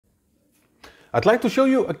I'd like to show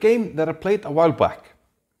you a game that I played a while back.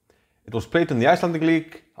 It was played in the Icelandic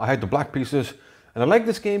League. I had the black pieces, and I like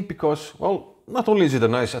this game because, well, not only is it a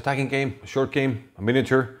nice attacking game, a short game, a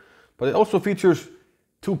miniature, but it also features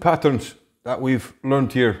two patterns that we've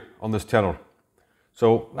learned here on this channel.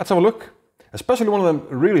 So let's have a look. Especially one of them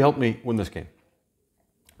really helped me win this game.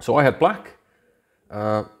 So I had black.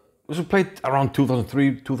 This was played around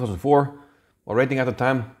 2003, 2004. My rating at the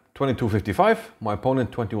time, 2255. My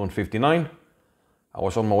opponent, 2159. I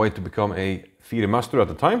was on my way to become a FIDE master at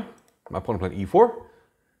the time. My opponent played e4,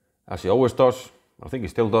 as he always does. I think he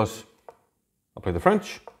still does. I played the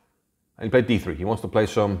French, and he played d3. He wants to play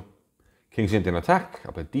some King's Indian attack.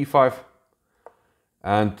 I played d5,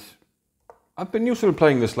 and I've been usually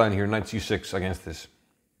playing this line here, knight c6 against this.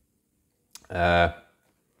 And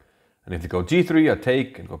if you go g3, I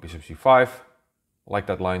take and go bishop c5. I like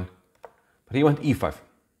that line, but he went e5,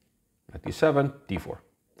 knight d7, d4.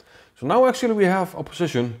 So now actually we have a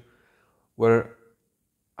position where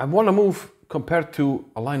I want to move compared to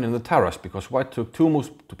a line in the Taras, because white took two moves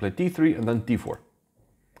to play d3 and then d4.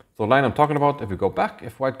 So the line I'm talking about, if we go back,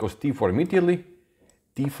 if white goes d4 immediately,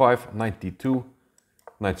 d5, knight d2,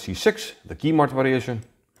 knight c6, the Guimard variation,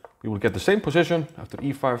 we will get the same position after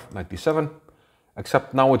e5, knight d7,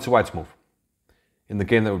 except now it's white's move. In the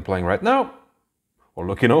game that we're playing right now, or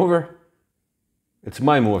looking over, it's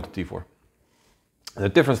my move after d4. The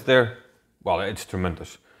difference there, well, it's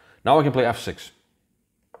tremendous. Now I can play f6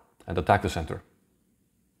 and attack the center.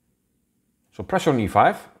 So pressure on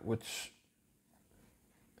e5, which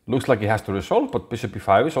looks like he has to resolve, but bishop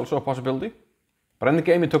e5 is also a possibility. But in the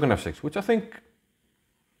game he took an f6, which I think,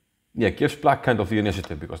 yeah, gives black kind of the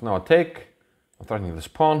initiative, because now I take, I'm threatening this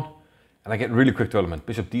pawn, and I get really quick development.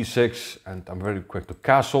 Bishop d6, and I'm very quick to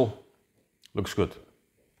castle. Looks good.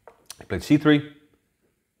 I played c3.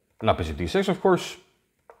 Now bishop d6, of course.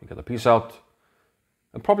 You get the piece out.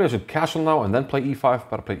 And probably I should castle now and then play e5,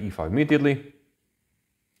 but I played e5 immediately.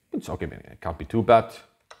 It's okay, it can't be too bad.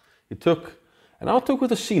 He took, and I took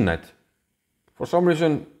with a c knight. For some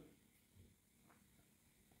reason,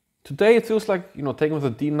 today it feels like, you know, taking with a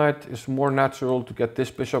d knight is more natural to get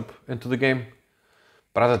this bishop into the game.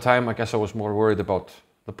 But at the time, I guess I was more worried about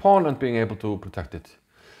the pawn and being able to protect it.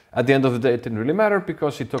 At the end of the day, it didn't really matter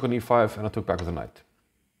because he took an e5 and I took back with a knight.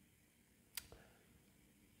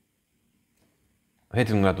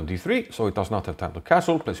 Hitting knight on d3, so he does not have time to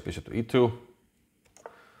castle. Plays bishop to e2.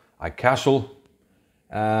 I castle,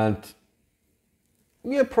 and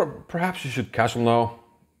yeah, perhaps you should castle now.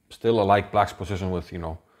 Still, I like black's position with, you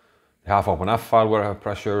know, the half open f file where I have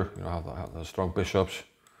pressure. You know, I have the strong bishops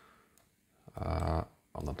on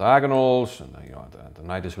the diagonals, and you know, the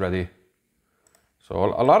knight is ready. So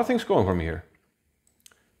a lot of things going for me here.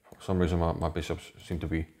 For some reason, my bishops seem to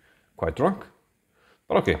be quite drunk.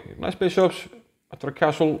 But okay, nice bishops. After a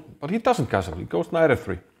castle, but he doesn't castle, he goes knight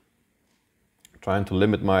f3. Trying to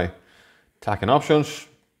limit my attacking options,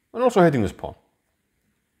 and also hitting this pawn,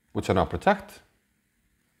 which I now protect.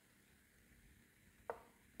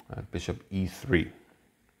 And bishop e3.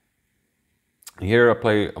 Here I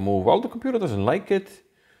play a move, well, the computer doesn't like it.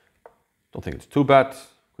 Don't think it's too bad,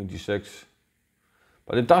 queen g6.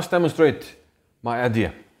 But it does demonstrate my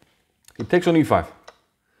idea. He takes on e5.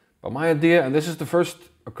 But my idea, and this is the first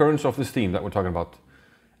occurrence of this theme that we're talking about,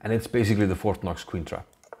 and it's basically the Fort Knox queen trap.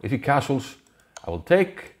 If he castles, I will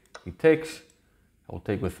take, he takes, I will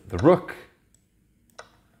take with the rook,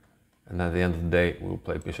 and at the end of the day we will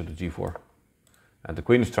play bishop to g4, and the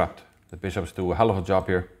queen is trapped. The bishops do a hell of a job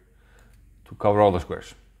here to cover all the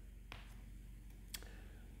squares.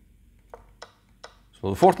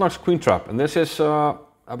 So the Fort Knox queen trap, and this is a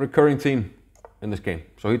recurring theme in this game.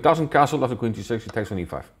 So he doesn't castle after queen g6, he takes on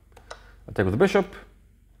e5. I take with the bishop.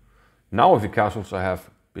 Now if he castles, I have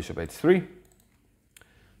bishop h3.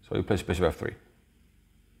 So he plays bishop f3.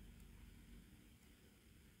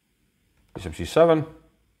 Bishop c7.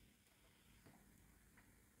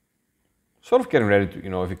 Sort of getting ready to, you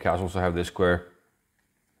know, if he castles, I have this square.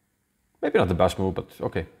 Maybe not the best move, but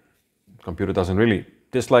okay. The computer doesn't really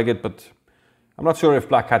dislike it, but I'm not sure if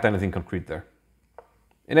black had anything concrete there.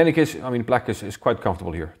 In any case, I mean, black is quite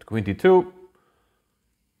comfortable here. Queen d2.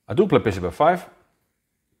 I do play bishop f5.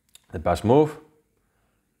 The best move.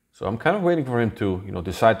 So I'm kind of waiting for him to, you know,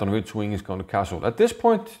 decide on which wing he's going to castle. At this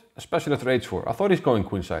point, especially after h4, I thought he's going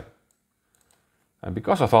queenside. And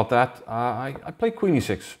because I thought that, I played queen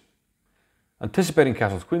e6. Anticipating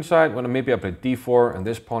castles queenside, when maybe I played d4 and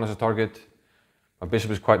this pawn is a target. My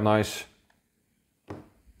bishop is quite nice.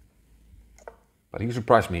 But he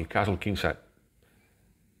surprised me, he castled kingside.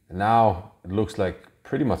 And now it looks like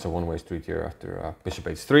pretty much a one-way street here after bishop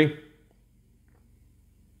h3.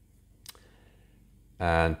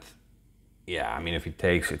 And yeah, I mean, if he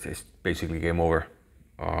takes it, it's basically game over.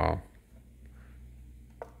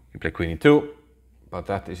 You play queen e2, but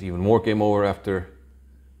that is even more game over after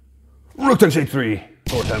rook takes a3,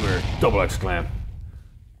 fourth hammer, double exclam.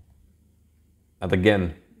 And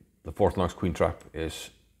again, the Fortnox queen trap is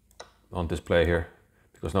on display here,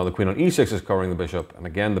 because now the queen on e6 is covering the bishop, and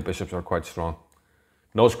again the bishops are quite strong.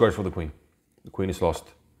 No squares for the queen. The queen is lost.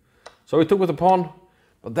 So we took with the pawn,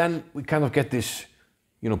 but then we kind of get this,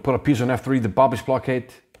 you know, put a piece on f3, the Babiš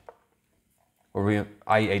blockade, or we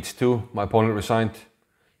I h2, my opponent resigned.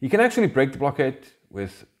 You can actually break the blockade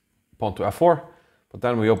with pawn to f4, but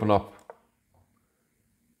then we open up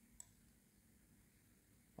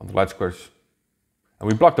on the light squares,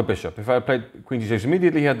 and we block the bishop. If I played queen g6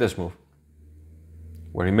 immediately, he had this move,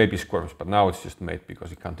 where he maybe squares, but now it's just mate because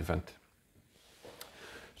he can't defend.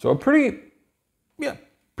 So a pretty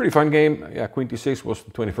fun game. Yeah, queen d6 was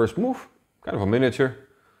the 21st move, kind of a miniature.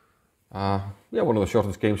 Yeah, one of the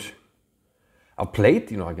shortest games I've played,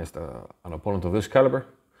 you know, against an opponent of this caliber.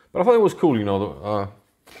 But I thought it was cool, you know,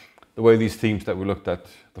 the way these themes that we looked at,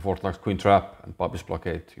 the Fortnox queen trap and Babiš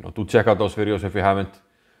blockade, you know, do check out those videos if you haven't,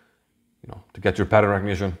 you know, to get your pattern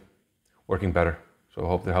recognition working better. So I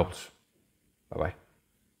hope that helps. Bye-bye.